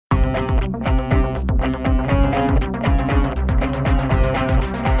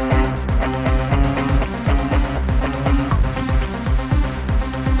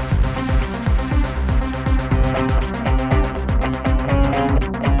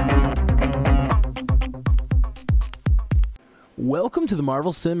Welcome to the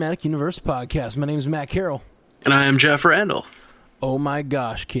Marvel Cinematic Universe podcast. My name is Matt Carroll. And I am Jeff Randall. Oh my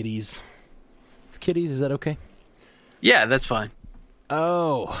gosh, kitties. It's kitties, is that okay? Yeah, that's fine.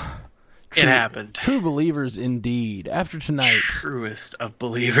 Oh. It happened. True believers indeed. After tonight. Truest of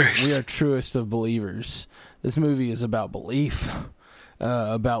believers. We are truest of believers. This movie is about belief.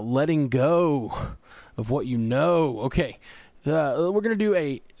 About letting go of what you know. Okay. We're going to do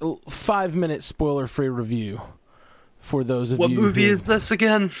a 5-minute spoiler-free review for those of you. What movie is this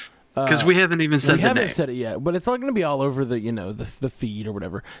again? Because we haven't even said the name. We haven't said it yet, but it's not going to be all over the, the feed or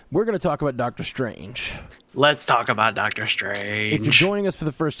whatever. We're going to talk about Doctor Strange. Let's talk about Doctor Strange. If you're joining us for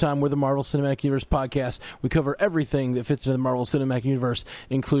the first time, we're the Marvel Cinematic Universe podcast. We cover everything that fits into the Marvel Cinematic Universe,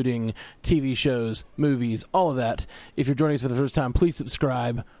 including TV shows, movies, all of that. If you're joining us for the first time, please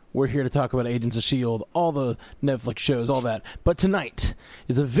subscribe. We're here to talk about Agents of S.H.I.E.L.D., all the Netflix shows, all that. But tonight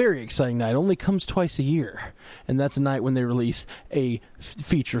is a very exciting night. It only comes twice a year. And that's a night when they release a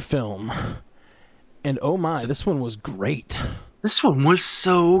feature film. And oh my, this one was great. This one was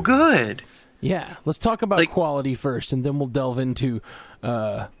so good. Yeah, let's talk about quality first, and then we'll delve into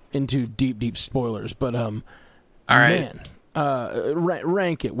deep spoilers. But all right. Man,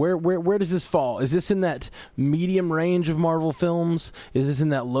 rank it. Where does this fall? Is this in that medium range of Marvel films? Is this in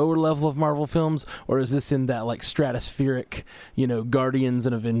that lower level of Marvel films, or is this in that stratospheric, Guardians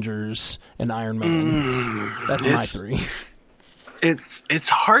and Avengers and Iron Man? That's my three. It's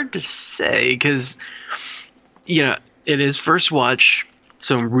hard to say because it is first watch.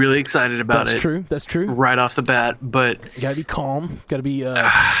 So I'm really excited about it. That's true. Right off the bat, but you gotta be calm. Gotta be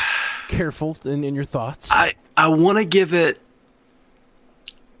careful in your thoughts. I want to give it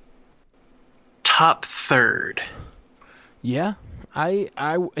top third. Yeah,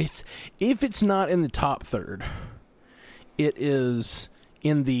 if it's not in the top third, it is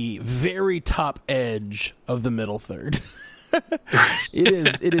in the very top edge of the middle third.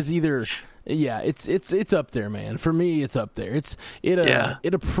 It is either. Yeah, it's up there, man. For me, it's up there.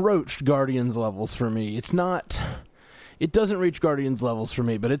 It approached Guardians levels for me. It doesn't reach Guardians levels for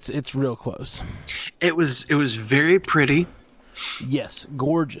me, but it's real close. It was very pretty. Yes,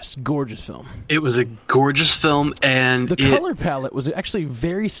 gorgeous film. It was a gorgeous film, and the color palette was actually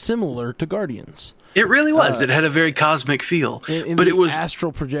very similar to Guardians. It really was. It had a very cosmic feel, but it was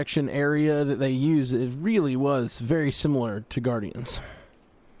astral projection area that they use. It really was very similar to Guardians.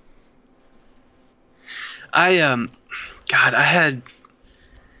 I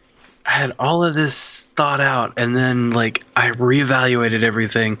had all of this thought out, and then I reevaluated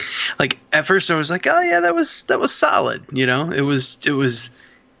everything. At first I was like, oh yeah, that was solid. It was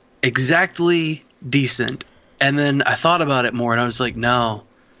exactly decent. And then I thought about it more, and I was like, no,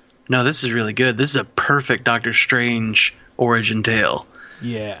 this is really good. This is a perfect Doctor Strange origin tale.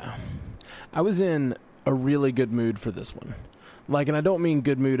 Yeah, I was in a really good mood for this one. And I don't mean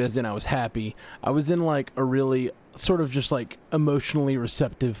good mood as in I was happy. I was in a really sort of just emotionally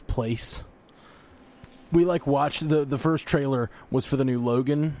receptive place. We watched the first trailer was for the new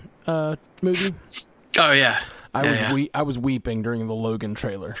Logan movie. Oh yeah. I was weeping during the Logan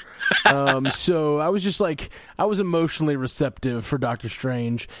trailer. So I was just I was emotionally receptive for Doctor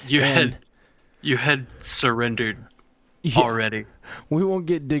Strange. You had surrendered. Yeah. Already. We won't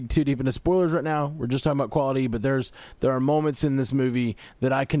dig too deep into spoilers right now. We're just talking about quality, but there are moments in this movie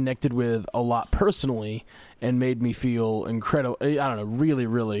that I connected with a lot personally and made me feel incredible. I don't know, really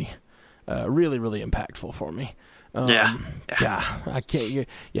impactful for me. Yeah, I can't.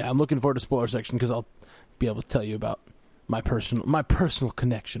 Yeah, I'm looking forward to spoiler section because I'll be able to tell you about my personal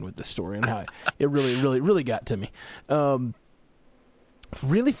connection with this story and how it really got to me.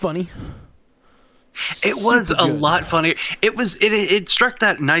 Really funny. It was a lot funnier. It struck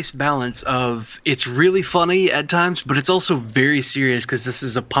that nice balance of it's really funny at times, but it's also very serious because this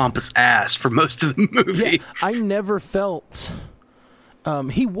is a pompous ass for most of the movie. Yeah, I never felt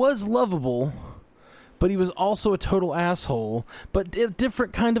he was lovable, but he was also a total asshole, but a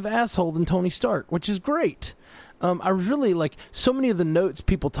different kind of asshole than Tony Stark, which is great. I really so many of the notes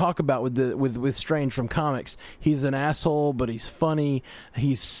people talk about with Strange from comics. He's an asshole, but he's funny.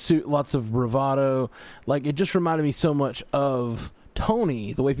 He's lots of bravado. It just reminded me so much of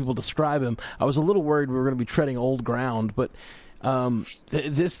Tony, the way people describe him. I was a little worried we were going to be treading old ground, but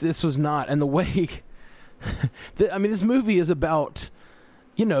this was not. And the way, this movie is about.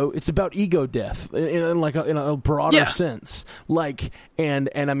 It's about ego death in a broader sense.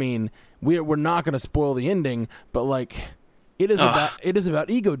 We're not going to spoil the ending, but it is about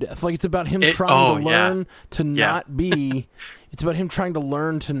ego death. Like, it's about him trying to learn to not be. It's about him trying to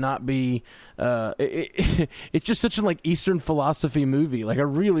learn to not be. It's just such a like Eastern philosophy movie. Like, I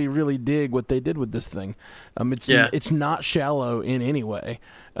really, really dig what they did with this thing. It's not shallow in any way.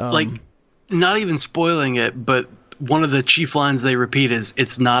 Like, not even spoiling it, but one of the chief lines they repeat is,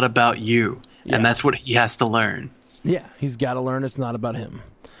 "It's not about you," and that's what he has to learn. Yeah, he's got to learn it's not about him.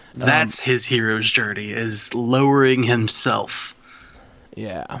 That's his hero's journey, is lowering himself.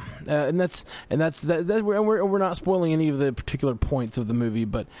 Yeah, and we're not spoiling any of the particular points of the movie,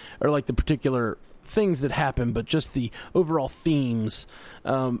 or like the particular things that happen, but just the overall themes.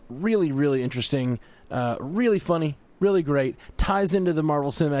 Really, really interesting, really funny, really great. Ties into the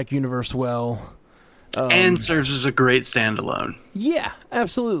Marvel Cinematic Universe well, and serves as a great standalone. Yeah,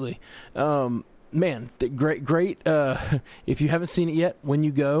 absolutely. Man, great. If you haven't seen it yet, when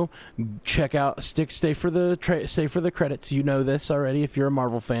you go, check out stay for the credits. You know this already if you're a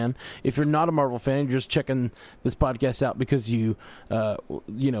Marvel fan. If you're not a Marvel fan, you're just checking this podcast out because you saw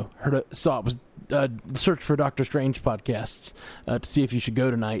it was search for Doctor Strange podcasts to see if you should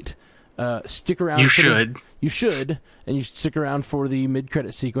go tonight. Stick around. You should, and you should stick around for the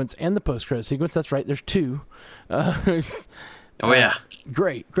mid-credit sequence and the post-credit sequence. That's right. There's two. Oh yeah,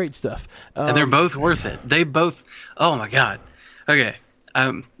 great stuff. And they're both worth it. They both. Oh my god. Okay.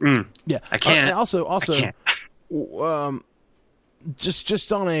 Yeah. I can't. And also, I can't.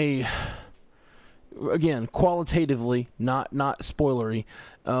 Just on a, again, qualitatively, not spoilery.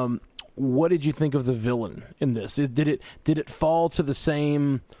 What did you think of the villain in this? Did it fall to the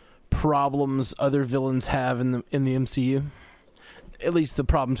same problems other villains have in the MCU? At least the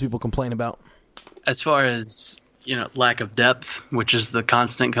problems people complain about. As far as, lack of depth, which is the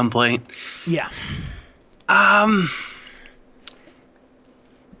constant complaint. Yeah.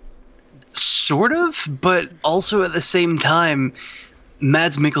 Sort of, but also at the same time,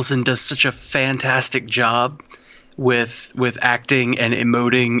 Mads Mikkelsen does such a fantastic job with acting and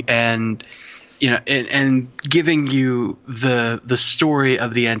emoting and and giving you the story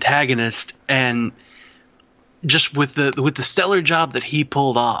of the antagonist, and just with the stellar job that he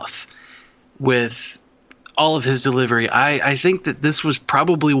pulled off with all of his delivery, I think that this was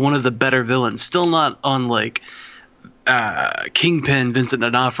probably one of the better villains. Still not on like Kingpin, Vincent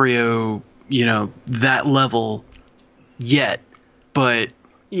D'Onofrio, that level yet, but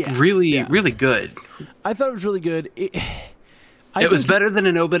really good. I thought it was really good. It was better than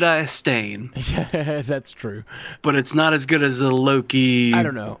an Obadiah Stane. Yeah, that's true. But it's not as good as a Loki. I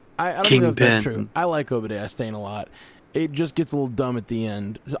don't know. I don't know if that's true. I like Obadiah Stane a lot. It just gets a little dumb at the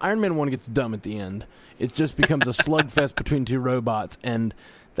end. So Iron Man 1 gets dumb at the end. It just becomes a slugfest between two robots, and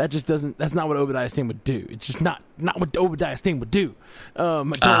that's not what Obadiah Stane would do. It's just not what Obadiah Stane would do. I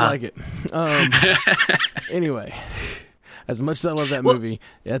don't like it. Anyway, as much as I love that movie,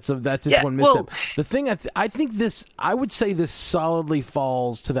 that's just one misstep. The thing I would say this solidly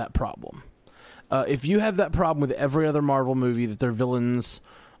falls to that problem. If you have that problem with every other Marvel movie that their villains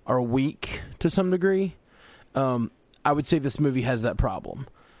are weak to some degree, I would say this movie has that problem.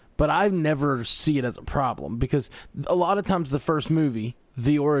 But I never see it as a problem because a lot of times the first movie,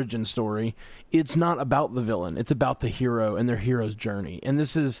 the origin story, it's not about the villain. It's about the hero and their hero's journey. And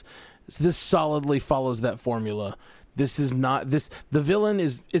this solidly follows that formula. This is not this. The villain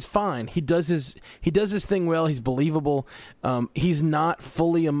is fine. He does his thing well. He's believable. He's not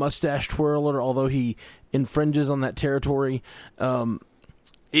fully a mustache twirler, although he infringes on that territory.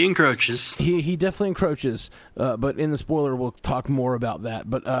 He encroaches. He definitely encroaches. But in the spoiler, we'll talk more about that.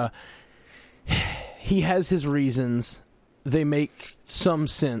 But he has his reasons. They make some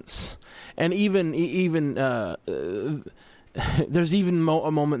sense, and even there's even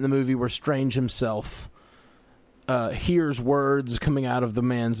a moment in the movie where Strange himself hears words coming out of the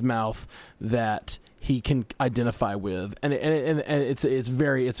man's mouth that he can identify with, and it's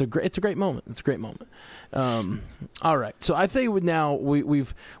a great moment. It's a great moment. All right, so I think now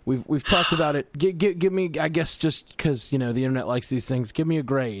we've talked about it. Give me, I guess, just because the internet likes these things. Give me a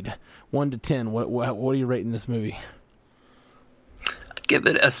grade, 1 to 10. What are you rating this movie? I'd give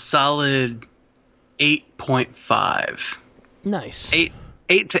it a solid 8.5. Nice. 8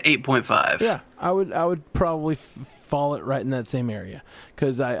 to 8.5. Yeah, I would probably fall it right in that same area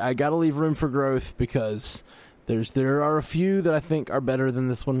because I got to leave room for growth because there are a few that I think are better than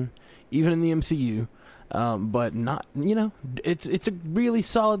this one, even in the MCU. But not, it's a really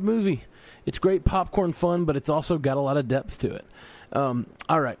solid movie. It's great popcorn fun, but it's also got a lot of depth to it.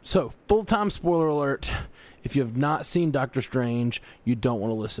 All right, so full-time spoiler alert. If you have not seen Doctor Strange, you don't want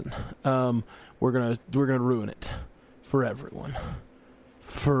to listen. We're gonna ruin it for everyone,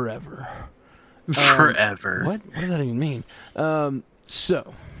 forever. Forever. What does that even mean?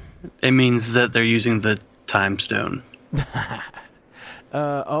 So It means that they're using the time stone.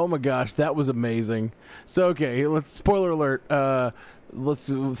 oh my gosh, that was amazing. So okay, let's spoiler alert.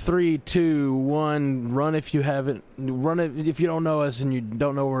 Let's 3, 2, 1. Run if you haven't. Run if you don't know us and you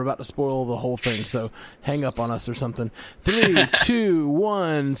don't know we're about to spoil the whole thing. So hang up on us or something. 3, 2,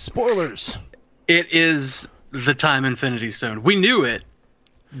 1. Spoilers. It is the Time Infinity Stone. We knew it,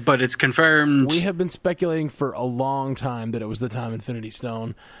 but it's confirmed. We have been speculating for a long time that it was the Time Infinity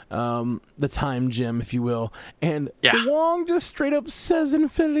Stone, the Time Gem, if you will. And Wong just straight up says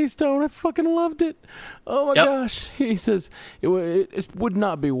Infinity Stone. I fucking loved it. Oh my gosh. He says it would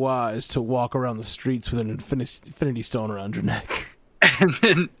not be wise to walk around the streets with an Infinity Stone around your neck.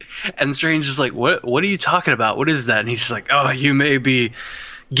 And Strange is like, what are you talking about? What is that? And he's just like, oh, you may be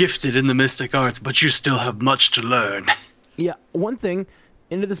gifted in the mystic arts, but you still have much to learn. Yeah, one thing,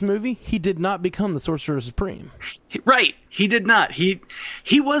 into this movie, he did not become the Sorcerer Supreme. Right, he did not. He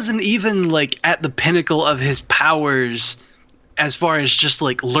wasn't even like at the pinnacle of his powers as far as just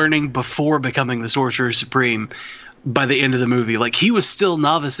like learning before becoming the Sorcerer Supreme by the end of the movie. Like, he was still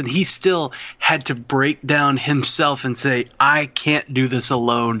novice, and he still had to break down himself and say, I can't do this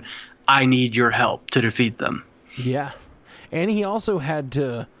alone. I need your help to defeat them. Yeah. And he also had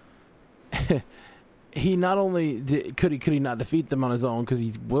to he not only could he not defeat them on his own, because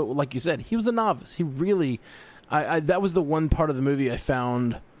he, like you said, he was a novice. He really that was the one part of the movie I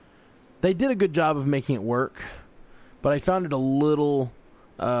found they did a good job of making it work, but I found it a little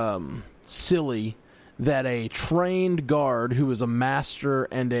silly that a trained guard who was a master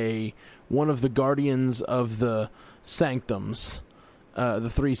and one of the guardians of the sanctums, the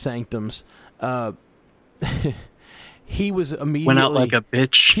 3 sanctums, he was immediately went out like a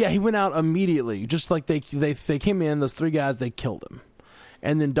bitch. Yeah, he went out immediately. Just like they came in, those 3 guys, they killed him.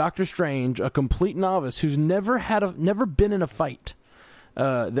 And then Doctor Strange, a complete novice who's never been in a fight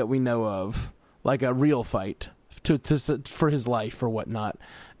that we know of, like a real fight for his life or whatnot.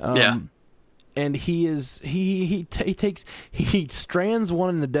 And he strands one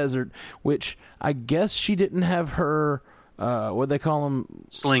in the desert, which I guess she didn't have her what they call them,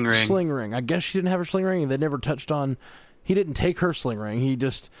 sling ring. I guess she didn't have her sling ring, and they never touched on. He didn't take her sling ring. He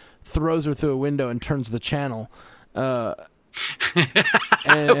just throws her through a window and turns the channel. Which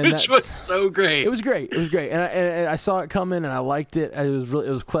was so great. It was great. And I saw it coming, and I liked it. It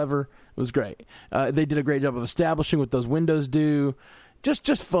was clever. It was great. They did a great job of establishing what those windows do.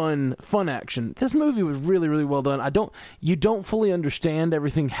 Just fun action. This movie was really, really well done. You don't fully understand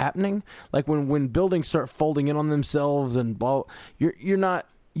everything happening. Like when buildings start folding in on themselves and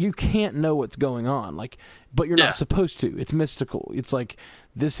you can't know what's going on. Like, but you're not supposed to. It's mystical. It's like,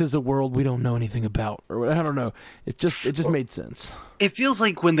 this is a world we don't know anything about, or I don't know. It just made sense. It feels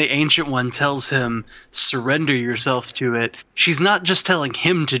like when the Ancient One tells him, surrender yourself to it, she's not just telling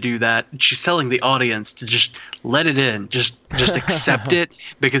him to do that, she's telling the audience to just let it in, just accept it,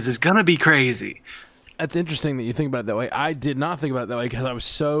 because it's gonna be crazy. That's interesting that you think about it that way. I did not think about it that way, because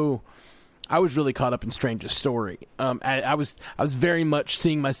I was really caught up in Strange's story. I was very much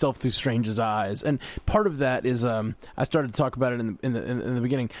seeing myself through Strange's eyes, and part of that is I started to talk about it in the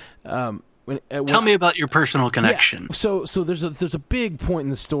beginning. Tell me about your personal connection. Yeah. So there's a big point in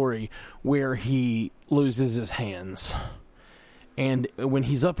the story where he loses his hands, and when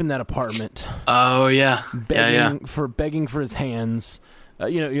he's up in that apartment, begging for his hands.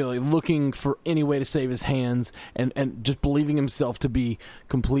 Looking for any way to save his hands, and just believing himself to be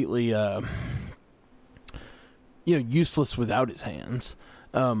completely, useless without his hands.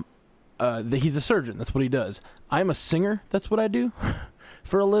 He's a surgeon. That's what he does. I'm a singer. That's what I do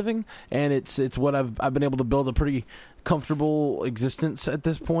for a living, and it's what I've been able to build a pretty comfortable existence at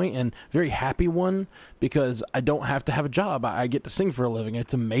this point, and very happy one, because I don't have to have a job. I get to sing for a living.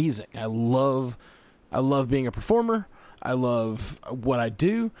 It's amazing. I love being a performer. I love what I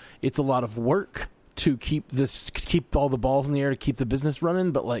do. It's a lot of work to keep all the balls in the air to keep the business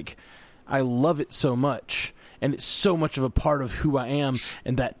running, but like, I love it so much, and it's so much of a part of who I am,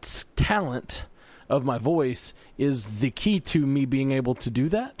 and that talent of my voice is the key to me being able to do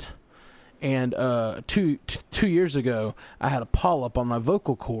that. And 2 years ago, I had a polyp on my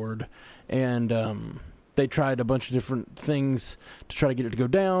vocal cord, and they tried a bunch of different things to try to get it to go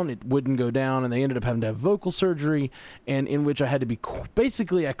down. It wouldn't go down, and they ended up having to have vocal surgery, and in which I had to be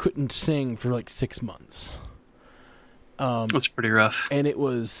basically I couldn't sing for like 6 months. That's pretty rough. And it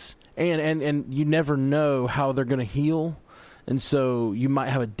was, and you never know how they're going to heal, and so you might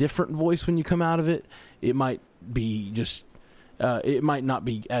have a different voice when you come out of it. It might be just. It might not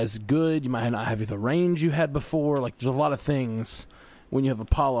be as good. You might not have the range you had before. Like, there's a lot of things when you have a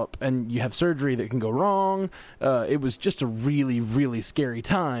polyp and you have surgery that can go wrong. It was just a really, really scary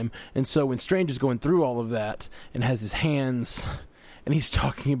time. And so when Strange is going through all of that and has his hands, and he's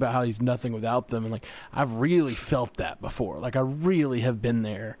talking about how he's nothing without them, and like, I've really felt that before. Like, I really have been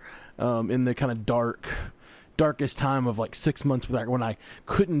there in the kind of darkest time of like 6 months when I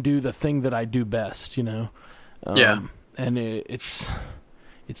couldn't do the thing that I do best, you know? And it's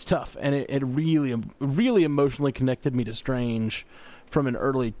tough, and it really emotionally connected me to Strange from an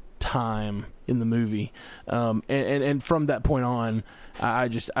early time in the movie, and from that point on, I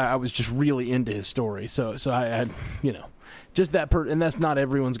was just really into his story. So I had, you know, just that and that's not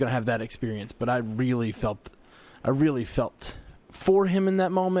everyone's gonna have that experience, but I really felt for him in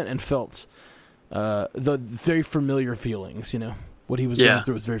that moment, and felt the very familiar feelings. You know, what he was going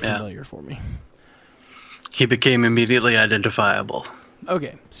through was very familiar for me. He became immediately identifiable.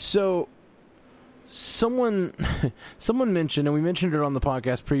 Okay, so someone mentioned, and we mentioned it on the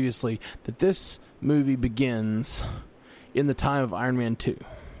podcast previously, that this movie begins in the time of Iron Man 2.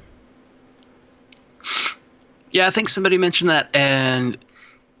 Yeah, I think somebody mentioned that, and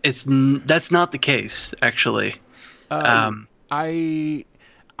that's not the case, actually. I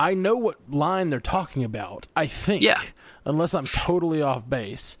know what line they're talking about, I think. Yeah. Unless I'm totally off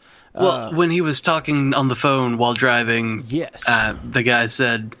base. Well, when he was talking on the phone while driving, yes, the guy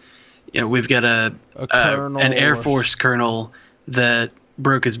said, you know, we've got an Air Force colonel that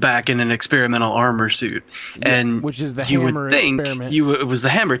broke his back in an experimental armor suit. And which is the Hammer experiment. It was the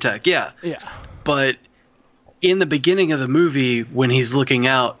Hammer tech, yeah. Yeah. But in the beginning of the movie, when he's looking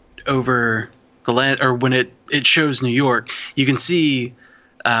out over the land, or when it shows New York, you can see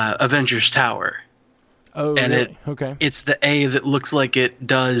Avengers Tower. Oh, and really? Okay. It's the A that looks like it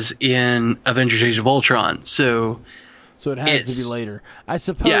does in Avengers Age of Ultron. So it has to be later. I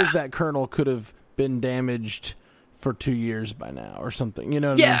suppose that colonel could have been damaged for 2 years by now or something. You know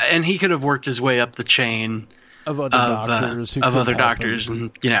what I mean? And he could have worked his way up the chain of other doctors.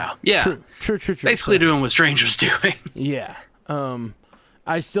 And, you know, True. Basically doing what Strange was doing. Yeah.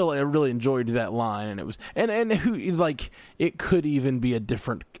 I really enjoyed that line, and it was and who, like, it could even be a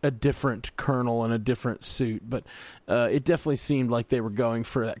different colonel in a different suit, but it definitely seemed like they were going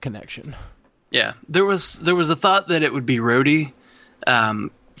for that connection. Yeah, there was a thought that it would be Rhodey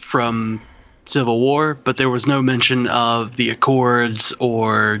from Civil War, but there was no mention of the Accords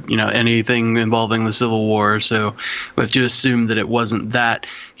or, you know, anything involving the Civil War, so we have to assume that it wasn't that.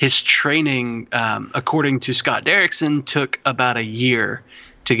 His training, according to Scott Derrickson, took about a year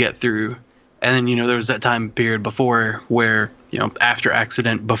to get through. And then, you know, there was that time period before where, you know, after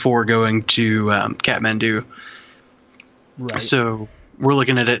accident, before going to Kathmandu. Right. So we're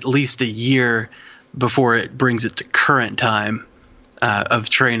looking at least a year before it brings it to current time of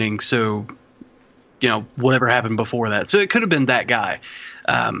training. So, you know, whatever happened before that. So it could have been that guy.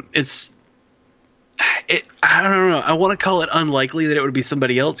 I don't know. I want to call it unlikely that it would be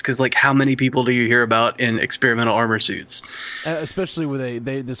somebody else, because, like, how many people do you hear about in experimental armor suits? Especially when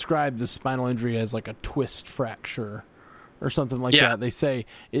they describe the spinal injury as like a twist fracture or something like that. They say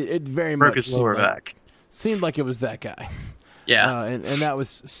it very broke much his lower back. Seemed like it was that guy. Yeah, and that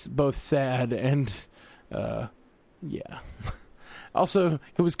was both sad and yeah. Also,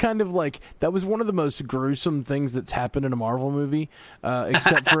 it was kind of like, that was one of the most gruesome things that's happened in a Marvel movie,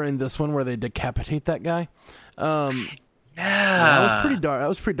 except for in this one where they decapitate that guy. That was pretty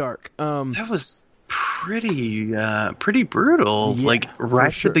dark. That was pretty brutal. Yeah, like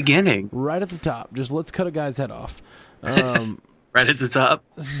right at the beginning, right at the top. Just let's cut a guy's head off. Right at the top.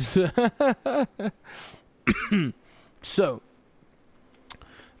 So,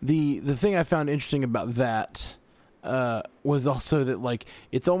 the thing I found interesting about that was also that, like,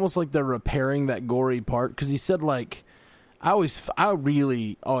 it's almost like they're repairing that gory part, because he said, like, I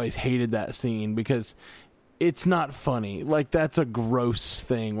really always hated that scene because it's not funny. Like, that's a gross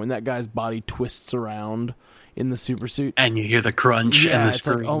thing when that guy's body twists around in the super suit and you hear the crunch and the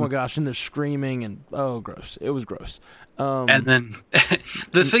scream. Like, oh my gosh, and they're screaming, and gross. It was gross. And then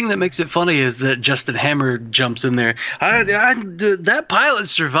the thing that makes it funny is that Justin Hammer jumps in there. That pilot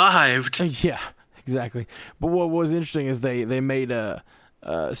survived. Yeah, exactly. But what was interesting is they made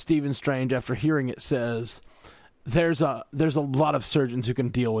Stephen Strange, after hearing it, says, there's a lot of surgeons who can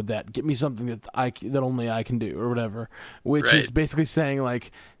deal with that. Get me something that only I can do, or whatever. Which is basically saying,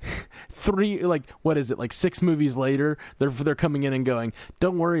 like, 6 movies later, they're coming in and going,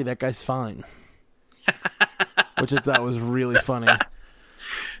 don't worry, that guy's fine. Which I thought was really funny.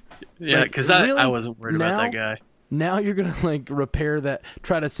 Yeah, because I wasn't worried about that guy. Now you're gonna, like, repair that,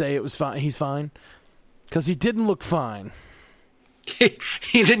 try to say it was fine. He's fine, because he didn't look fine.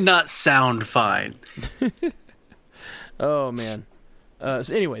 He did not sound fine. Oh man,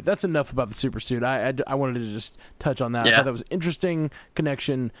 So anyway, that's enough about the super suit. I wanted to just touch on that. Yeah. I thought that was interesting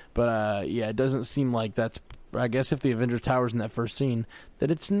connection, but it doesn't seem like that's. I guess if the Avengers Tower's in that first scene,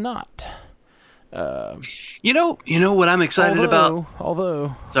 that it's not. You know what I'm excited about?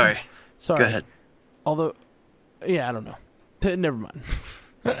 Although, sorry, go ahead. Although, I don't know. Never mind.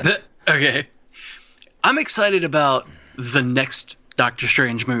 Okay, I'm excited about the next Doctor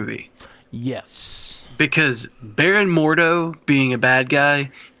Strange movie. Yes, because Baron Mordo being a bad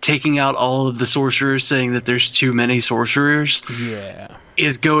guy, taking out all of the sorcerers, saying that there's too many sorcerers,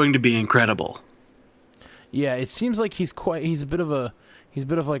 is going to be incredible. Yeah, it seems like he's a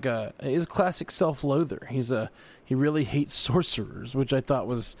classic self-loather. He really hates sorcerers, which I thought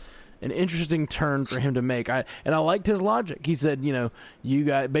was an interesting turn for him to make. I liked his logic. He said, you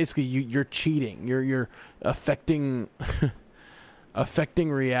guys basically you're cheating. You're affecting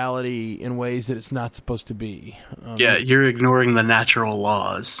reality in ways that it's not supposed to be. You're ignoring the natural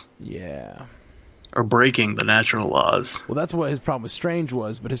laws. Yeah. Or breaking the natural laws. Well, that's what his problem with Strange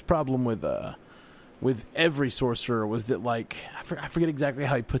was, but his problem with every sorcerer was that, like, I forget exactly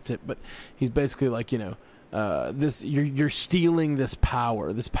how he puts it, but he's basically like, this you're stealing this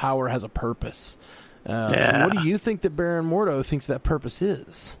power. This power has a purpose. What do you think that Baron Mordo thinks that purpose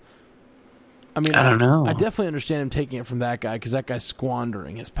is? I mean, I don't know. I definitely understand him taking it from that guy because that guy's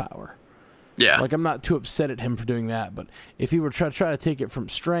squandering his power. Yeah. Like, I'm not too upset at him for doing that, but if he were try to take it from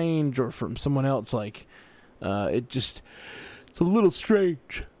Strange or from someone else, like, it's a little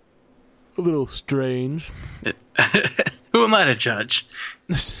strange. A little strange. Who am I to judge?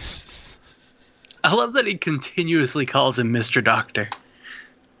 I love that he continuously calls him Mr. Doctor.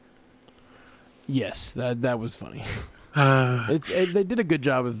 Yes, that was funny. They did a good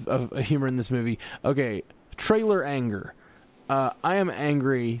job of humor in this movie. Okay, trailer anger. I am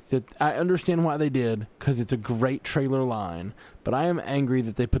angry that I understand why they did because it's a great trailer line, but I am angry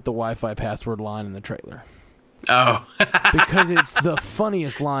that they put the Wi-Fi password line in the trailer. Oh. Because it's the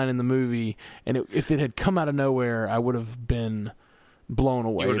funniest line in the movie, and if it had come out of nowhere, I would have been blown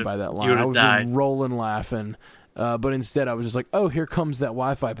away by that line. I would have been rolling laughing, but instead I was just like, oh, here comes that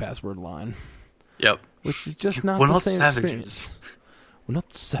Wi-Fi password line. Yep. Which is just not the same experience. We're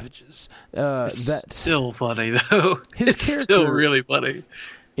not savages. That's still funny, though. His character, still really funny.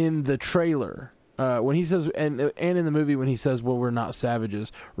 In the trailer, when he says, and in the movie when he says, well, we're not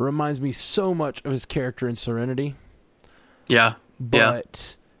savages, reminds me so much of his character in Serenity. Yeah.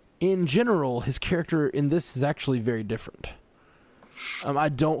 But in general, his character in this is actually very different. I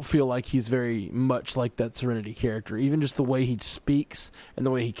don't feel like he's very much like that Serenity character. Even just the way he speaks and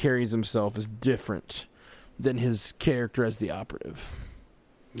the way he carries himself is different than his character as the operative.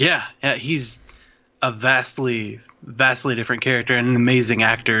 Yeah, he's a vastly different character and an amazing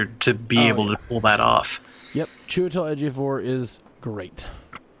actor to be able to pull that off. Yep, Chiwetel Ejiofor is great.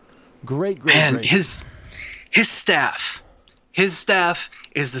 Great. And his staff. His staff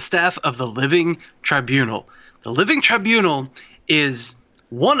is the staff of the Living Tribunal. The Living Tribunal is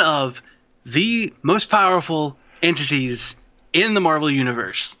one of the most powerful entities in the Marvel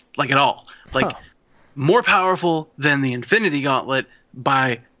Universe. Like, at all. Like, more powerful than the Infinity Gauntlet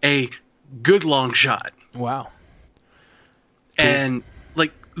by a good long shot. Wow. And,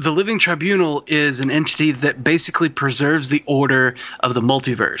 like, the Living Tribunal is an entity that basically preserves the order of the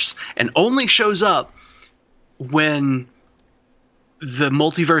multiverse and only shows up when the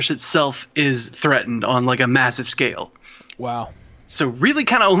multiverse itself is threatened on, like, a massive scale. Wow. So really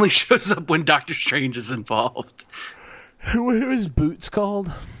kind of only shows up when Doctor Strange is involved. What are his boots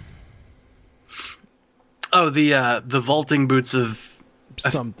called? Oh, the vaulting boots of...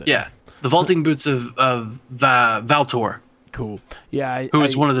 something. Yeah, the vaulting boots of Valtor. Cool. Yeah. Who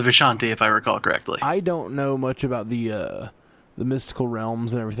is one of the Vishanti, if I recall correctly. I don't know much about the mystical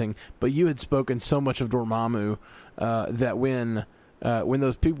realms and everything, but you had spoken so much of Dormammu that when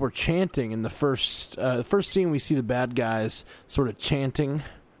those people were chanting in the first scene, we see the bad guys sort of chanting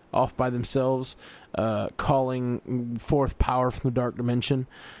off by themselves, calling forth power from the dark dimension.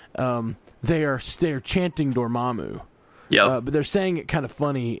 They're chanting Dormammu. Yeah, but they're saying it kind of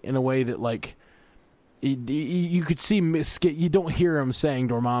funny in a way that, like, you could see you don't hear them saying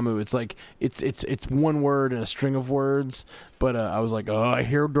Dormammu. It's like it's one word and a string of words. But I was like, oh, I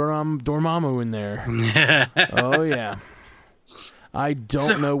hear Dormammu in there. Oh yeah. I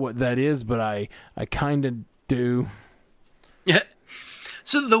don't know what that is, but I kind of do. Yeah.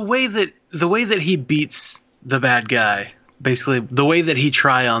 So the way that he beats the bad guy, basically the way that he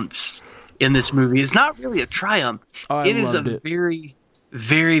triumphs in this movie is not really a triumph. It is a very,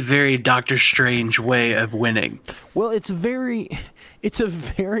 very, very Doctor Strange way of winning. Well, it's a very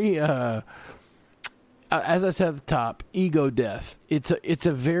as I said at the top, ego death. It's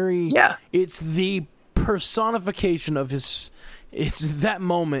the personification of his. It's that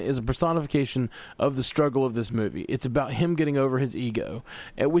moment is a personification of the struggle of this movie. It's about him getting over his ego,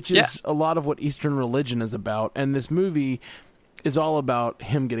 which is a lot of what Eastern religion is about. And this movie is all about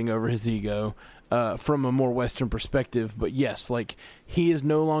him getting over his ego from a more Western perspective. But yes, like he is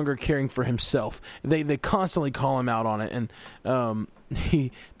no longer caring for himself. They constantly call him out on it, and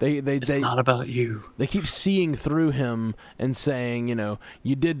it's not about you. They keep seeing through him and saying,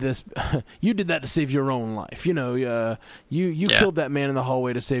 you did this, you did that to save your own life. You killed that man in the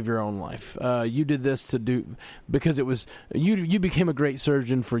hallway to save your own life. You did this because it was you became a great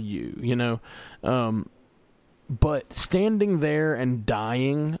surgeon for you. But standing there and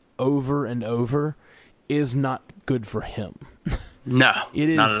dying over and over is not good for him. No, it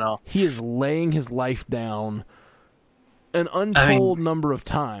is not at all. He is laying his life down an untold number of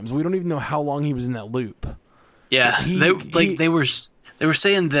times. We don't even know how long he was in that loop. Yeah, they were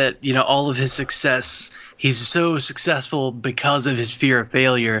saying that all of his success, he's so successful because of his fear of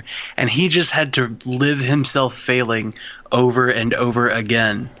failure, and he just had to live himself failing over and over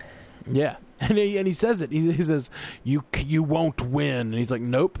again. Yeah, and he says it. He says you won't win, and he's like,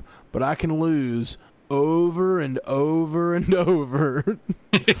 nope, but I can lose over and over and over,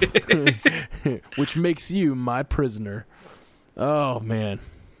 which makes you my prisoner. Oh, man.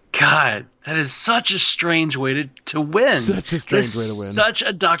 God, that is such a strange way to win. Such a strange way to win. Such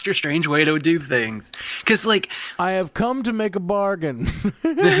a Doctor Strange way to do things. Because, I have come to make a bargain.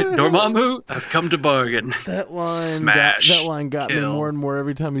 Dormammu, I've come to bargain. That line Smash. Got kill. me more and more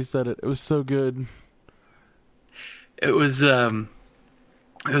every time he said it. It was so good. It was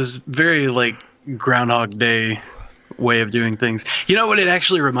very, Groundhog Day way of doing things. You know what it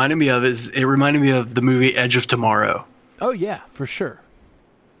actually reminded me of it reminded me of the movie Edge of Tomorrow. Oh, yeah, for sure.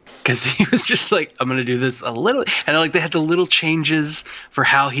 Because he was just like, I'm going to do this a little. And they had the little changes for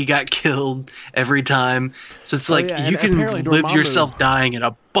how he got killed every time. So it's you can live yourself dying in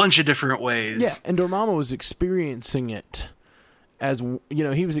a bunch of different ways. Yeah, and Dormammu was experiencing it as,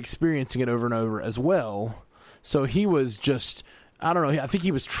 he was experiencing it over and over as well. So he was just, I don't know, I think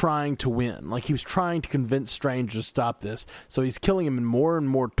he was trying to win. He was trying to convince Strange to stop this. So he's killing him in more and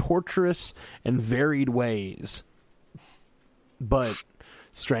more torturous and varied ways. But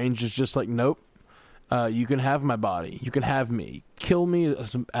Strange is just like, nope, you can have my body. You can have me. Kill me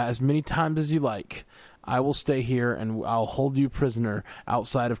as many times as you like. I will stay here and I'll hold you prisoner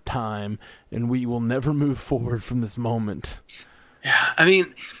outside of time, and we will never move forward from this moment. Yeah, I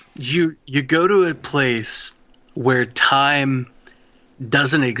mean, you go to a place where time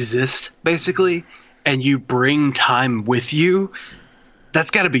doesn't exist, basically, and you bring time with you.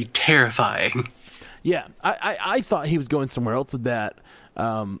 That's got to be terrifying. Yeah, I thought he was going somewhere else with that.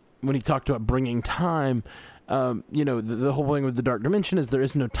 When he talked about bringing time, the whole thing with the dark dimension is there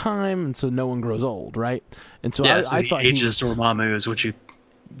is no time, and so no one grows old, right? And so I thought ages Dormammu is what you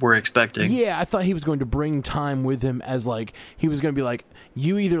were expecting. Yeah, I thought he was going to bring time with him as he was going to be like,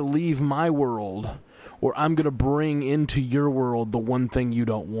 you either leave my world, or I'm going to bring into your world the one thing you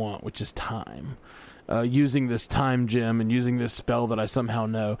don't want, which is time. Using this time gem and using this spell that I somehow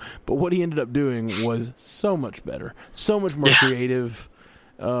know. But what he ended up doing was so much better. So much more creative.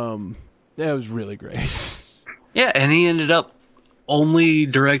 That was really great. Yeah, and he ended up only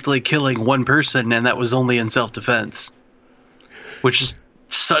directly killing one person, and that was only in self-defense. Which is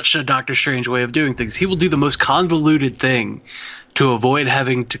such a Doctor Strange way of doing things. He will do the most convoluted thing to avoid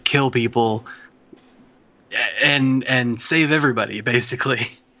having to kill people and save everybody,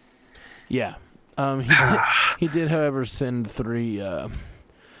 basically. Yeah. He did, however, send three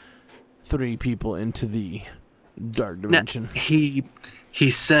people into the dark dimension. Now,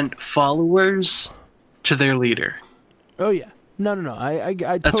 he sent followers to their leader. Oh yeah, no. I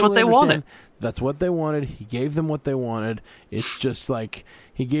That's totally what they understand. wanted. That's what they wanted. He gave them what they wanted. It's just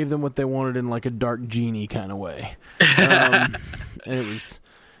he gave them what they wanted in a dark genie kind of way. And it was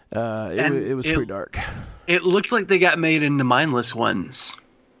pretty dark. It looked like they got made into mindless ones.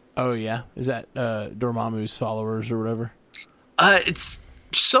 Oh yeah, is that Dormammu's followers or whatever? It's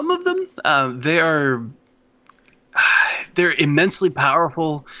some of them. They're immensely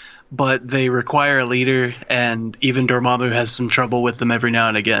powerful, but they require a leader, and even Dormammu has some trouble with them every now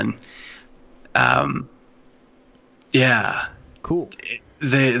and again. Yeah, cool.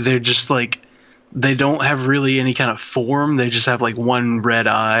 They're just they don't have really any kind of form. They just have one red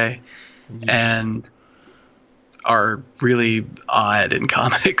eye, and are really odd in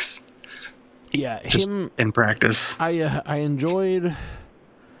comics. Yeah, just in practice. I enjoyed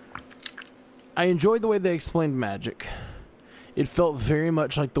the way they explained magic. It felt very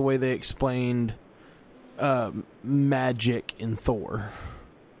much like the way they explained magic in Thor.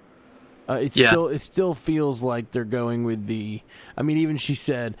 It still feels like they're going with the. I mean, even she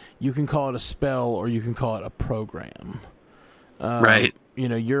said you can call it a spell or you can call it a program. Right. You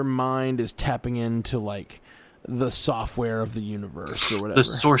know, your mind is tapping into like the software of the universe or whatever. The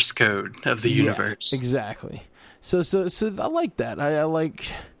source code of the universe. Exactly. So I like that. I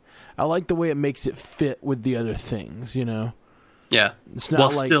like the way it makes it fit with the other things. You know. Yeah. It's not while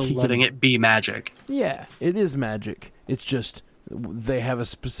like still letting it be magic. Yeah, it is magic. It's just they have a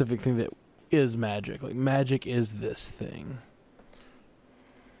specific thing that is magic. Like magic is this thing.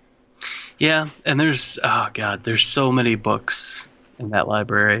 Yeah, and there's so many books in that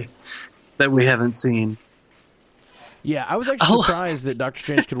library that we haven't seen. Yeah, I was actually surprised that Doctor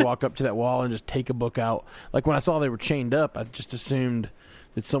Strange could walk up to that wall and just take a book out. Like when I saw they were chained up, I just assumed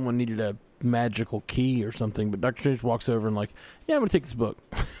that someone needed a magical key or something. But Doctor Strange walks over and like, yeah, I'm gonna take this book.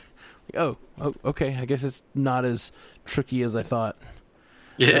 Like, oh, okay. I guess it's not as tricky as I thought.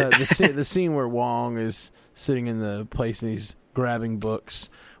 Yeah. The scene where Wong is sitting in the place and he's grabbing books.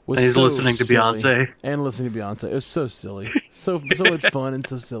 And he's listening to Beyonce. And listening to Beyonce. It was so silly. So much fun and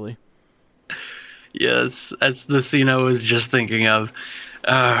so silly. Yes, that's the scene I was just thinking of.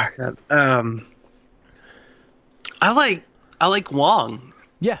 I like Wong.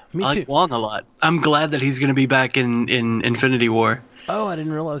 Yeah, me too. I like Wong a lot. I'm glad that he's going to be back in Infinity War. Oh, I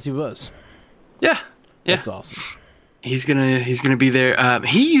didn't realize he was. Yeah. That's awesome. He's gonna be there.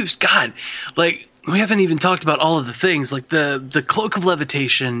 He used we haven't even talked about all of the things. Like the cloak of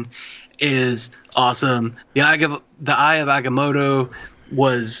levitation is awesome. The eye of Agamotto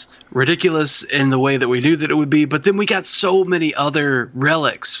was ridiculous in the way that we knew that it would be, but then we got so many other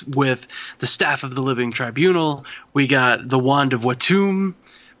relics with the staff of the Living Tribunal. We got the wand of Watum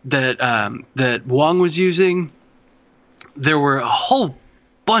that Wong was using. There were a whole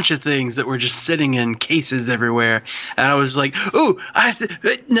bunch of things that were just sitting in cases everywhere, and I was like, "Oh, I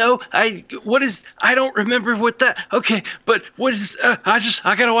don't remember what that. Okay, but what is? I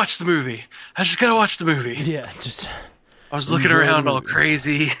gotta watch the movie. I just gotta watch the movie." Yeah, I was looking around all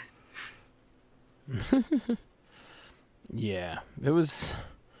crazy. Yeah, it was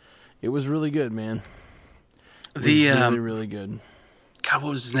really good, man. Really good. God,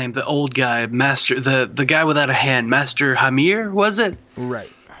 what was his name? The old guy, the guy without a hand, Master Hamir, was it? Right.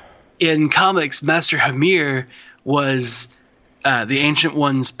 In comics, Master Hamir was the Ancient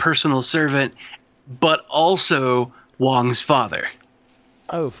One's personal servant, but also Wong's father.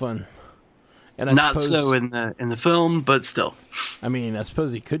 Oh, fun. And not so in the film, but still. I mean, I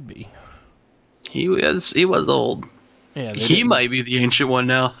suppose he could be. He was old. Yeah, he might be the Ancient One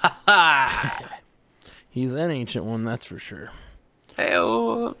now. He's an Ancient One, that's for sure.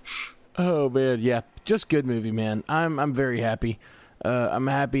 Hey-oh. Oh man, yeah, just good movie, man. I'm very happy. I'm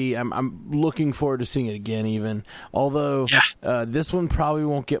happy. I'm looking forward to seeing it again. Even although this one probably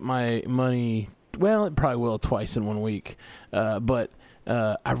won't get my money. Well, it probably will twice in 1 week. But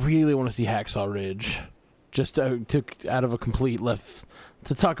I really want to see Hacksaw Ridge. Just to out of a complete left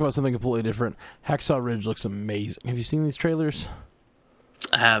to talk about something completely different. Hacksaw Ridge looks amazing. Have you seen these trailers?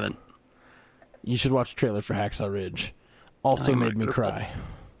 I haven't. You should watch the trailer for Hacksaw Ridge. Also made me cry.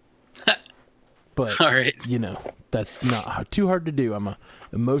 But, all right. You know, that's not too hard to do. I'm an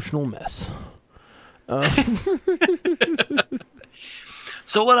emotional mess.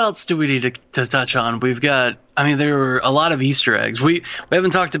 So what else do we need to touch on? We've got, there were a lot of Easter eggs. We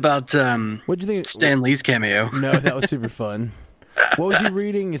haven't talked about what'd you think? Stan Lee's cameo. No, that was super fun. What was you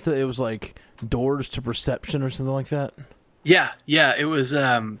reading? It was like Doors to Perception or something like that? Yeah. It was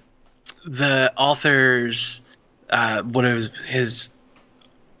the author's, what it was, his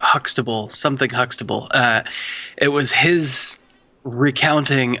Huxtable. It was his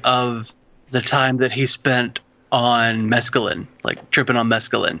recounting of the time that he spent on mescaline, like tripping on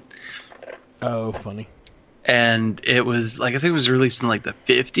mescaline. Oh, funny. And it was like, I think it was released in like the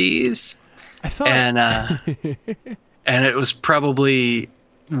 50s. I thought. And and it was probably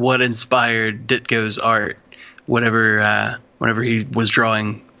what inspired Ditko's art, whenever he was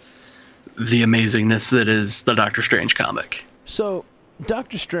drawing the amazingness that is the Doctor Strange comic. So,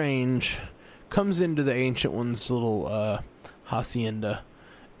 Doctor Strange comes into the Ancient One's little hacienda,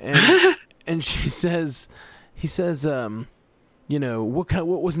 and he says, you know,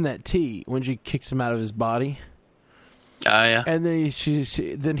 what was in that tea when she kicks him out of his body? Yeah. And then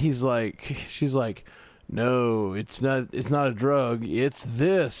she's like, no, it's not a drug, it's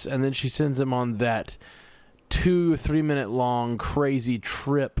this. And then she sends him on that 2 or 3 minute long crazy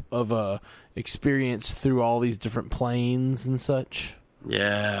trip of a experience through all these different planes and such.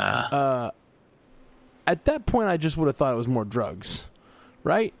 Yeah. At that point, I just would have thought it was more drugs,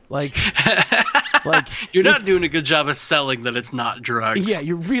 right? Like, Like, You're not doing a good job of selling that it's not drugs. yeah,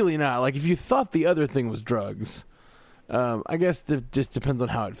 you're really not. Like, if you thought the other thing was drugs, I guess it just depends on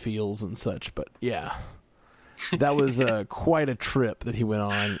how it feels and such. But yeah, that was quite a trip that he went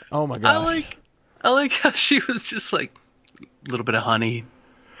on. Oh my gosh! I like how she was just like a little bit of honey.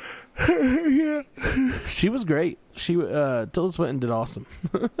 Yeah, she was great. She Tilda Swinton did awesome.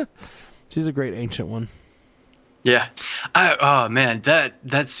 She's a great ancient one. Yeah. Oh man,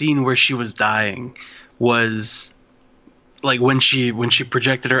 that scene where she was dying was like when she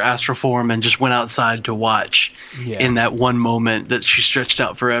projected her astral form and just went outside to watch in that one moment that she stretched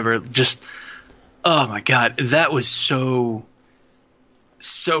out forever. Just, oh my God, that was so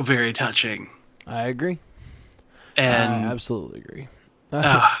very touching. I agree. And I absolutely agree.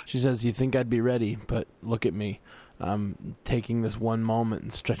 She says, "You think I'd be ready, but look at me. I'm taking this one moment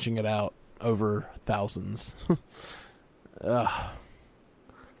and stretching it out over thousands."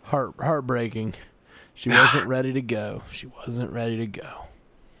 Heartbreaking. She wasn't ready to go. She wasn't ready to go.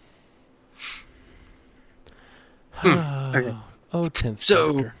 Okay. Oh, 10th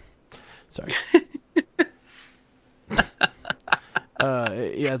So- Doctor. Sorry.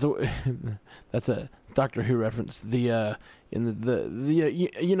 Yeah, that's a Doctor Who reference. The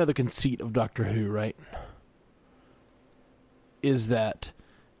the conceit of Doctor Who, right? Is that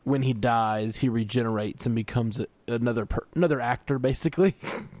when he dies, he regenerates and becomes another actor, basically.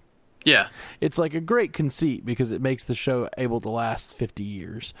 Yeah. It's like a great conceit because it makes the show able to last 50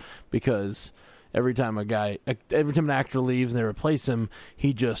 years. Because every time an actor leaves and they replace him,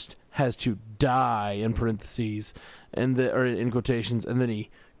 he just has to die in parentheses or in quotations, and then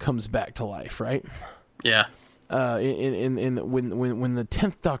he comes back to life, right? Yeah. When the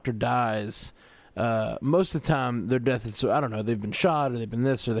 10th Doctor dies, most of the time their death is, so I don't know, they've been shot or they've been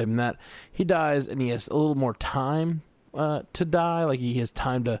this or they've been that. He dies and he has a little more time to die, like he has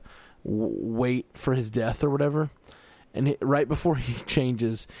time to wait for his death or whatever. And right before he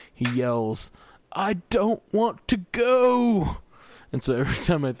changes, he yells, "I don't want to go." And so every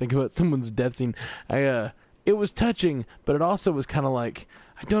time I think about someone's death scene, it was touching, but it also was kind of like,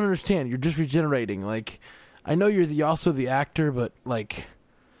 I don't understand. You're just regenerating. Like, I know you're also the actor, but like,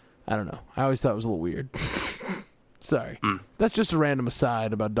 I don't know. I always thought it was a little weird. Sorry. That's just a random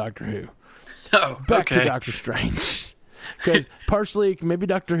aside about Doctor Who. Oh, Back okay. to Doctor Strange. Because partially, maybe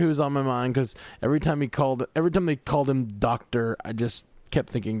Doctor Who is on my mind because every time they called him Doctor, I just kept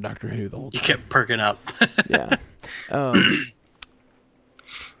thinking Doctor Who the whole time. You kept perking up. Yeah.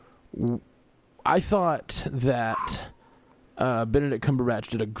 I thought that Benedict Cumberbatch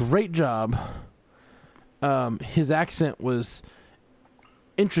did a great job. His accent was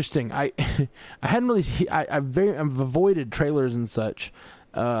interesting. I hadn't really. I've avoided trailers and such,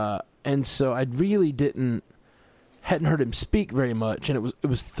 and so I really hadn't heard him speak very much, and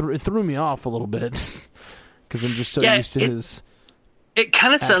it threw me off a little bit because I'm just so used to his. It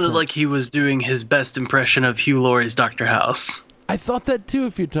kind of sounded accent. like he was doing his best impression of Hugh Laurie's Dr. House. I thought that too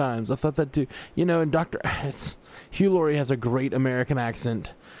a few times. And Hugh Laurie has a great American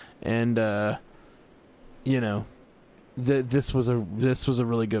accent, and this was a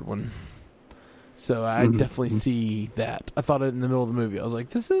really good one. So I definitely see that. I thought it in the middle of the movie. I was like,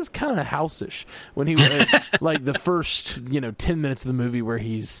 this is kind of house-ish. When he like the first 10 minutes of the movie where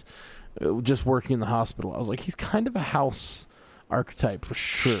he's just working in the hospital, I was like, he's kind of a house archetype for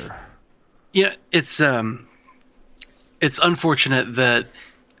sure. Yeah, it's unfortunate that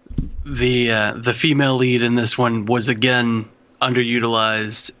the female lead in this one was again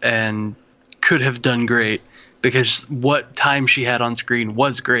underutilized and could have done great, because what time she had on screen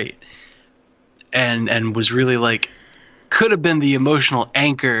was great and was really like could have been the emotional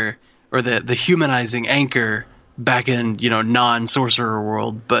anchor or the humanizing anchor back in non-sorcerer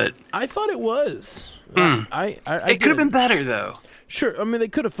world. But I thought it was. It could have been better though. Sure, I mean, they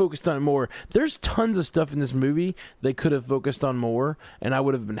could have focused on it more. There's tons of stuff in this movie they could have focused on more, and I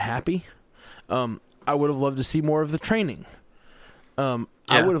would have been happy. I would have loved to see more of the training. I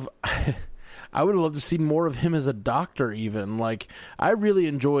would have loved to see more of him as a doctor even. Like, I really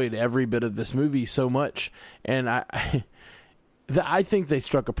enjoyed every bit of this movie so much, and I think they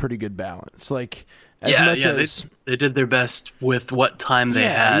struck a pretty good balance. Like, they did their best with what time they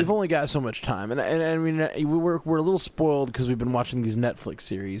had. You've only got so much time, and I mean we're a little spoiled because we've been watching these Netflix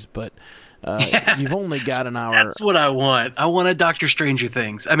series, but you've only got an hour. That's what I want. I want a Doctor Strange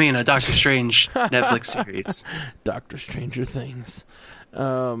Netflix series. Doctor Stranger Things.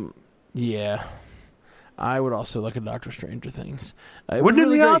 Yeah. I would also like a Doctor Stranger Things. Wouldn't it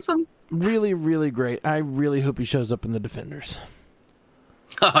be awesome? Really, really great. I really hope he shows up in the Defenders.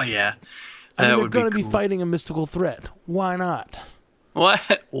 Oh yeah. They're going to be fighting a mystical threat. Why not?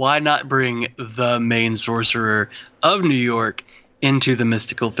 Why not bring the main sorcerer of New York into the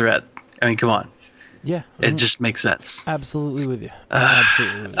mystical threat? I mean, come on. Yeah, It just makes sense. absolutely with you.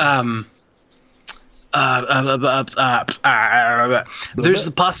 Absolutely with you. There's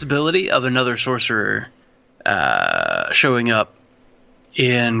the possibility of another sorcerer showing up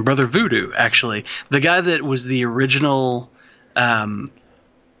in Brother Voodoo, actually. The guy that was the original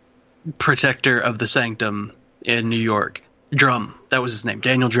protector of the Sanctum in New York. Drum. That was his name.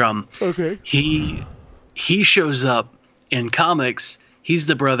 Daniel Drum. Okay. He shows up in comics. He's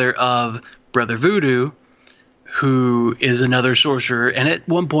the brother of Brother Voodoo, who is another sorcerer, and at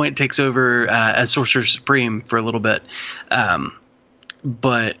one point takes over as Sorcerer Supreme for a little bit.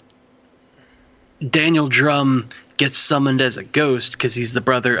 But Daniel Drum gets summoned as a ghost because he's the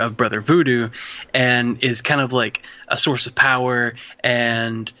brother of Brother Voodoo and is kind of like a source of power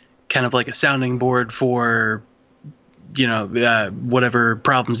and kind of like a sounding board for, whatever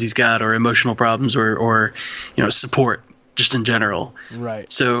problems he's got or emotional problems or support just in general. Right.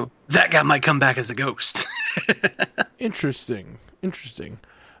 So that guy might come back as a ghost. Interesting.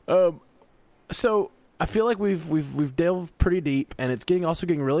 So I feel like we've delved pretty deep, and it's also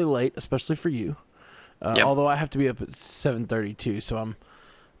getting really late, especially for you. Yep. Although I have to be up at 7:32, so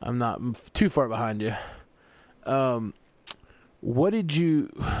I'm not too far behind you. What did you?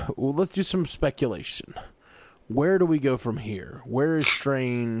 Well, let's do some speculation. Where do we go from here? Where is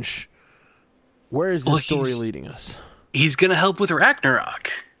Strange? Where is this story leading us? He's going to help with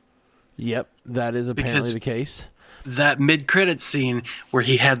Ragnarok. Yep, that is apparently the case. That mid-credits scene where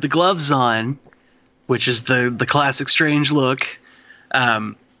he had the gloves on, which is the classic Strange look,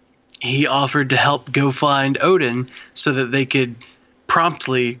 he offered to help go find Odin so that they could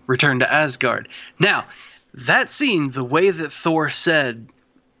promptly return to Asgard. Now, that scene, the way that Thor said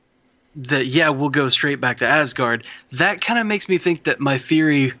that, yeah, we'll go straight back to Asgard, that kind of makes me think that my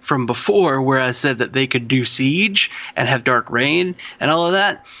theory from before, where I said that they could do Siege and have Dark Reign and all of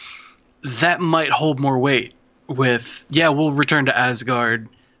that, that might hold more weight with, yeah, we'll return to Asgard,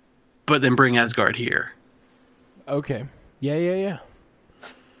 but then bring Asgard here. Okay. Yeah.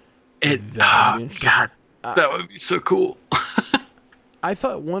 God, that would be so cool. I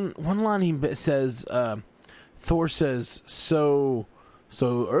thought one line he says, Thor says, so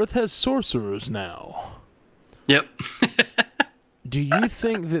Earth has sorcerers now. Yep. Do you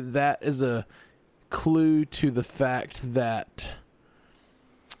think that is a clue to the fact that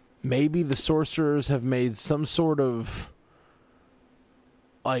maybe the sorcerers have made some sort of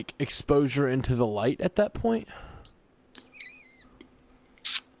like exposure into the light at that point?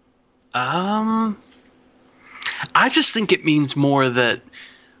 I just think it means more that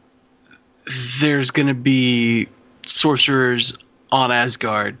there's going to be sorcerers on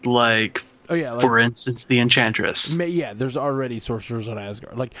Asgard, for instance, the Enchantress. Yeah, there's already sorcerers on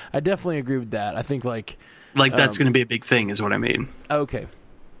Asgard. Like, I definitely agree with that. I think that's going to be a big thing, is what I mean. Okay.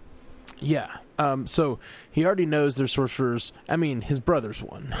 Yeah. So he already knows there's sorcerers. I mean, his brother's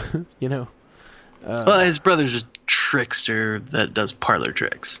one. Well, his brother's a trickster that does parlor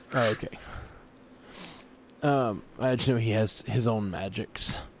tricks. Oh, okay. I just know he has his own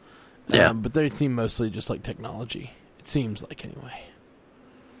magics. Yeah. But they seem mostly just like technology. It seems like, anyway.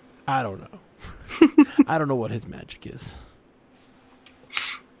 I don't know. I don't know what his magic is.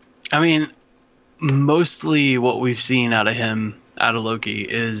 I mean, mostly what we've seen out of Loki,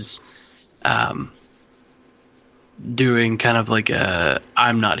 is doing kind of like a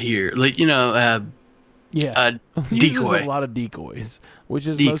I'm not here. Yeah. Decoy. He uses a lot of decoys, which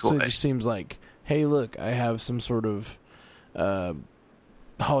is mostly just seems like, hey, look, I have some sort of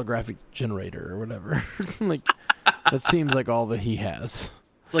holographic generator or whatever. Like, that seems like all that he has.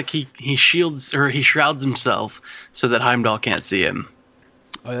 It's like he shields or he shrouds himself so that Heimdall can't see him.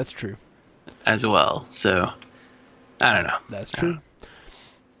 Oh, that's true. As well. So, I don't know. That's true.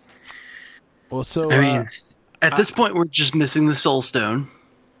 Well, so I mean, at this point, we're just missing the Soul Stone.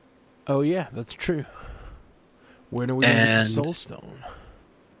 Oh yeah, that's true. When are we going to get the Soul Stone?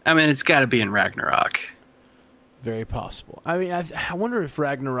 I mean, it's got to be in Ragnarok. Very possible. I mean, I wonder if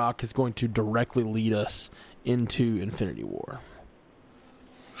Ragnarok is going to directly lead us into Infinity War.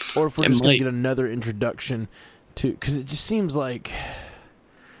 Or if we're just going to get another introduction to... Because it just seems like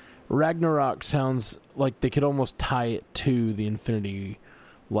Ragnarok sounds like they could almost tie it to the Infinity,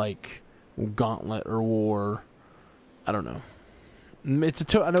 like, gauntlet or war. I don't know.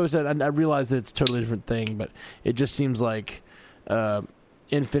 I realize that it's a totally different thing, but it just seems like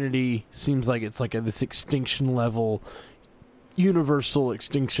Infinity seems like it's like this extinction level, universal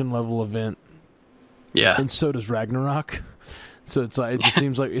extinction level event. Yeah. And so does Ragnarok. So it's like it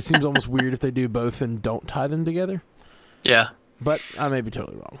seems almost weird if they do both and don't tie them together. Yeah. but I may be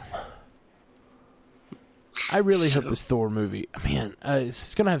totally wrong. I really hope this Thor movie, man,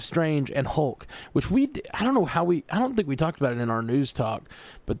 it's going to have Strange and Hulk, which I don't think we talked about it in our news talk,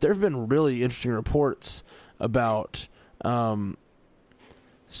 but there have been really interesting reports about some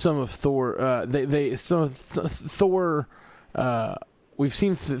of Thor. Thor. We've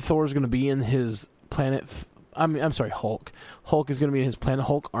seen Thor's going to be in his planet. I'm sorry, Hulk. Hulk is going to be in his Planet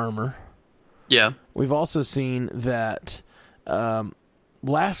Hulk armor. Yeah. We've also seen that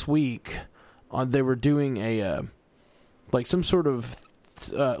last week they were doing a some sort of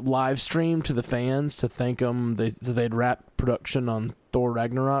live stream to the fans to thank them. They'd wrapped production on Thor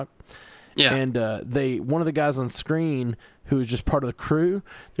Ragnarok. Yeah. And one of the guys on screen who was just part of the crew,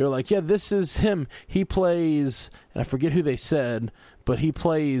 they were like, yeah, this is him. He plays, and I forget who they said, but he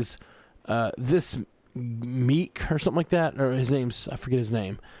plays this Meek or something like that, or I forget his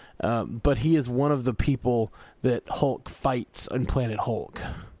name. But he is one of the people that Hulk fights on Planet Hulk.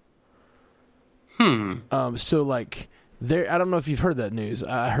 So like I don't know if you've heard that news.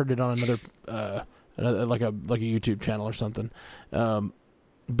 I heard it on another like a YouTube channel or something. But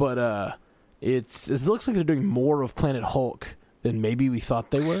it looks like they're doing more of Planet Hulk than maybe we thought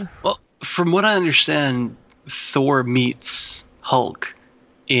they were. Well, from what I understand, Thor meets Hulk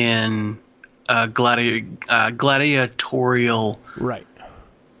in a gladiatorial right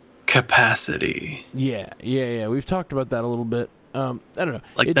capacity. Yeah. We've talked about that a little bit. I don't know.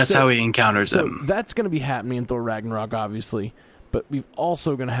 Like that's how he encounters him. That's going to be happening in Thor Ragnarok, obviously. But we've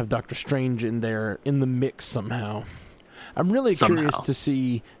also going to have Doctor Strange in there in the mix somehow. I'm really curious to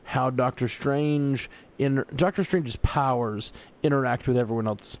see how Doctor Strange's powers interact with everyone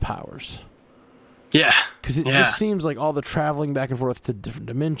else's powers. Yeah. Because it just seems like all the traveling back and forth to different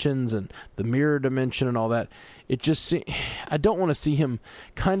dimensions and the mirror dimension and all that, I don't want to see him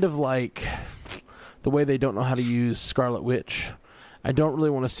kind of like the way they don't know how to use Scarlet Witch. I don't really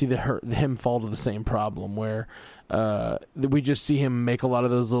want to see him fall to the same problem where we just see him make a lot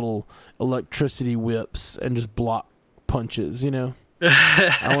of those little electricity whips and just block punches, you know?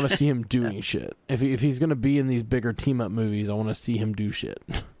 I want to see him doing shit. If he's going to be in these bigger team-up movies, I want to see him do shit.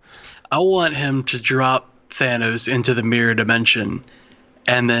 I want him to drop Thanos into the mirror dimension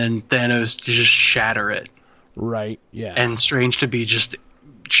and then Thanos to just shatter it. Right, yeah. And Strange to be just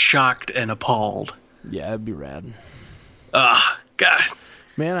shocked and appalled. Yeah, that'd be rad. God.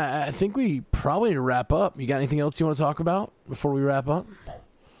 Man, I think we probably need to wrap up. You got anything else you want to talk about before we wrap up?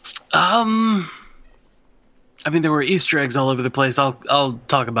 I mean, there were Easter eggs all over the place. I'll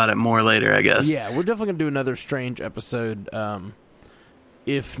talk about it more later, I guess. Yeah, we're definitely going to do another Strange episode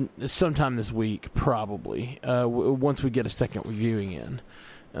if sometime this week, probably, once we get a second viewing in.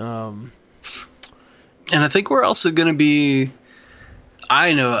 And I think we're also going to be,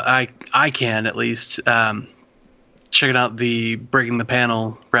 I know I can at least, checking out the Breaking the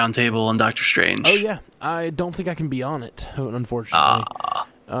Panel roundtable on Doctor Strange. Oh, yeah. I don't think I can be on it, unfortunately.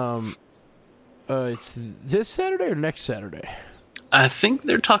 It's this Saturday or next Saturday? I think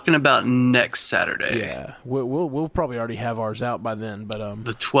they're talking about next Saturday. Yeah, we'll probably already have ours out by then, but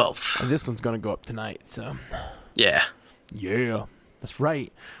the 12th. And this one's going to go up tonight, so yeah, that's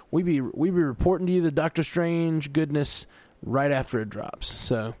right. We be reporting to you the Doctor Strange goodness right after it drops.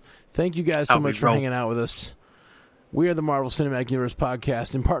 So thank you guys so much for hanging out with us. We are the Marvel Cinematic Universe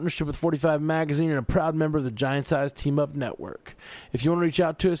podcast in partnership with 45 Magazine and a proud member of the Giant Size Team Up Network. If you want to reach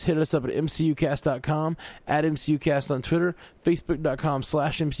out to us, hit us up at mcucast.com, at mcucast on Twitter,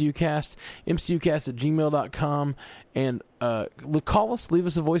 facebook.com/mcucast, mcucast@gmail.com, and call us, leave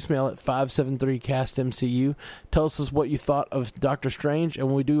us a voicemail at 573-CAST-MCU. Tell us what you thought of Doctor Strange, and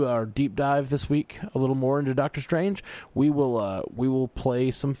when we do our deep dive this week, a little more into Doctor Strange, we will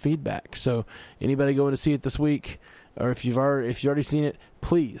play some feedback. So anybody going to see it this week, or if you've already seen it,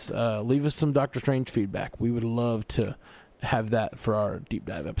 please leave us some Doctor Strange feedback. We would love to have that for our deep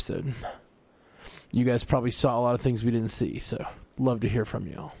dive episode. You guys probably saw a lot of things we didn't see, so love to hear from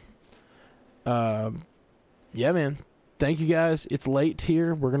y'all. Yeah, man. Thank you guys. It's late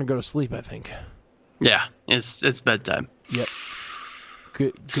here. We're gonna go to sleep, I think. Yeah, it's bedtime. Yep.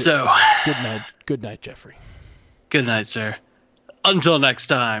 Good. So good night. Good night, Jeffrey. Good night, sir. Until next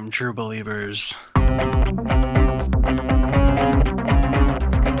time, true believers.